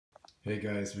Hey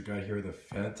guys, we got here the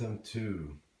Phantom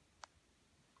 2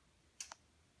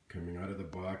 coming out of the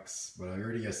box, but I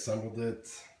already assembled it.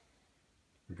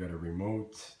 We got a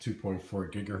remote, 2.4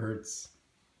 gigahertz,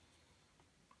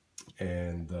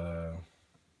 and to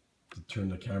turn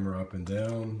the camera up and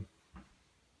down,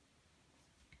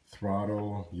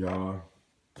 throttle, yaw,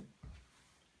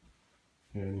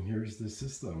 and here's the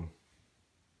system.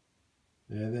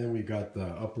 And then we got the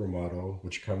upper model,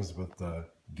 which comes with the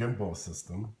gimbal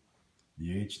system,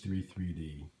 the H3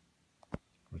 3D,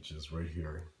 which is right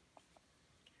here.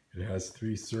 It has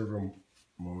 3 servo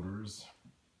motors.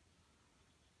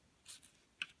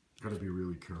 Gotta be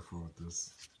really careful with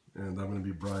this. And I'm gonna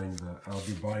be buying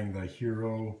the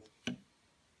Hero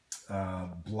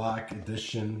Black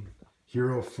Edition,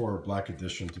 Hero4 Black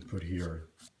Edition to put here.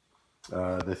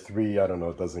 The 3, I don't know,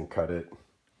 it doesn't cut it.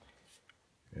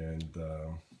 And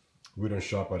we don't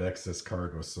shop at Excess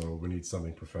Cargo, so we need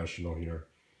something professional here.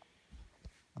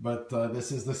 But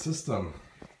this is the system.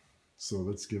 So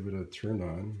let's give it a turn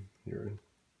on here.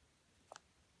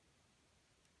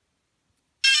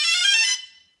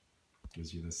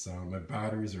 Gives you the sound. My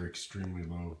batteries are extremely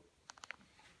low.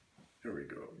 Here we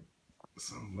go.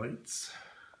 Some lights.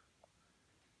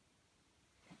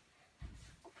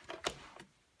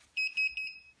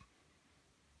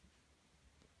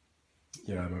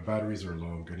 Yeah, my batteries are low.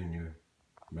 I'm getting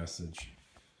a message.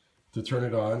 To turn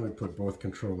it on, we put both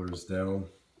controllers down.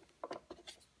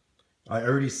 I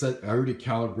already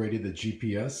calibrated the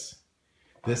GPS.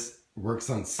 This works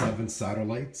on 7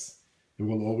 satellites. It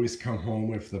will always come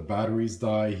home if the batteries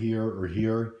die here or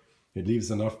here. It leaves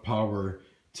enough power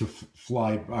to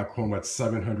fly back home at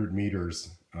 700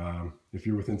 meters. If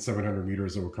you're within 700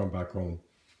 meters, it will come back home.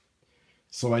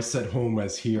 So I set home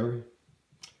as here.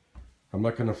 I'm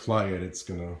not gonna fly it.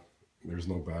 There's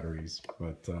no batteries,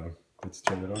 but let's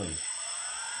turn it on.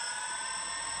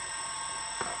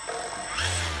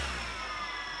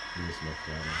 Here's my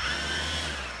throttle.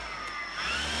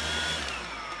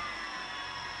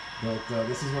 But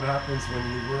this is what happens when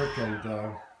you work and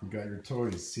you got your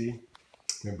toys. See,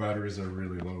 my batteries are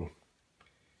really low.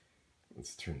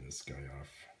 Let's turn this guy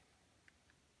off.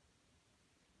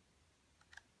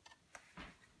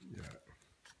 Yeah.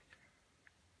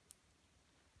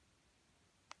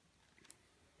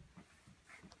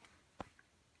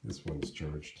 This one's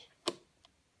charged.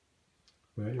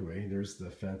 But anyway, there's the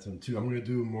Phantom 2. I'm going to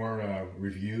do more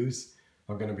reviews.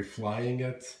 I'm going to be flying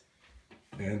it.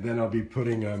 And then I'll be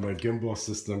putting my gimbal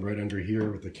system right under here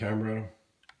with the camera.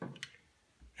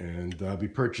 And I'll be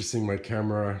purchasing my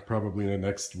camera probably in the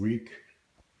next week.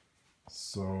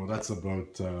 So that's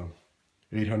about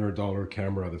 $800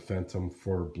 camera, the Phantom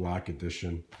 4 Black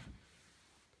Edition.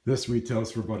 This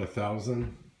retails for about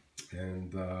 $1,000.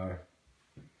 And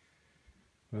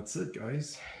that's it,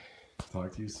 guys.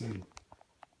 Talk to you soon.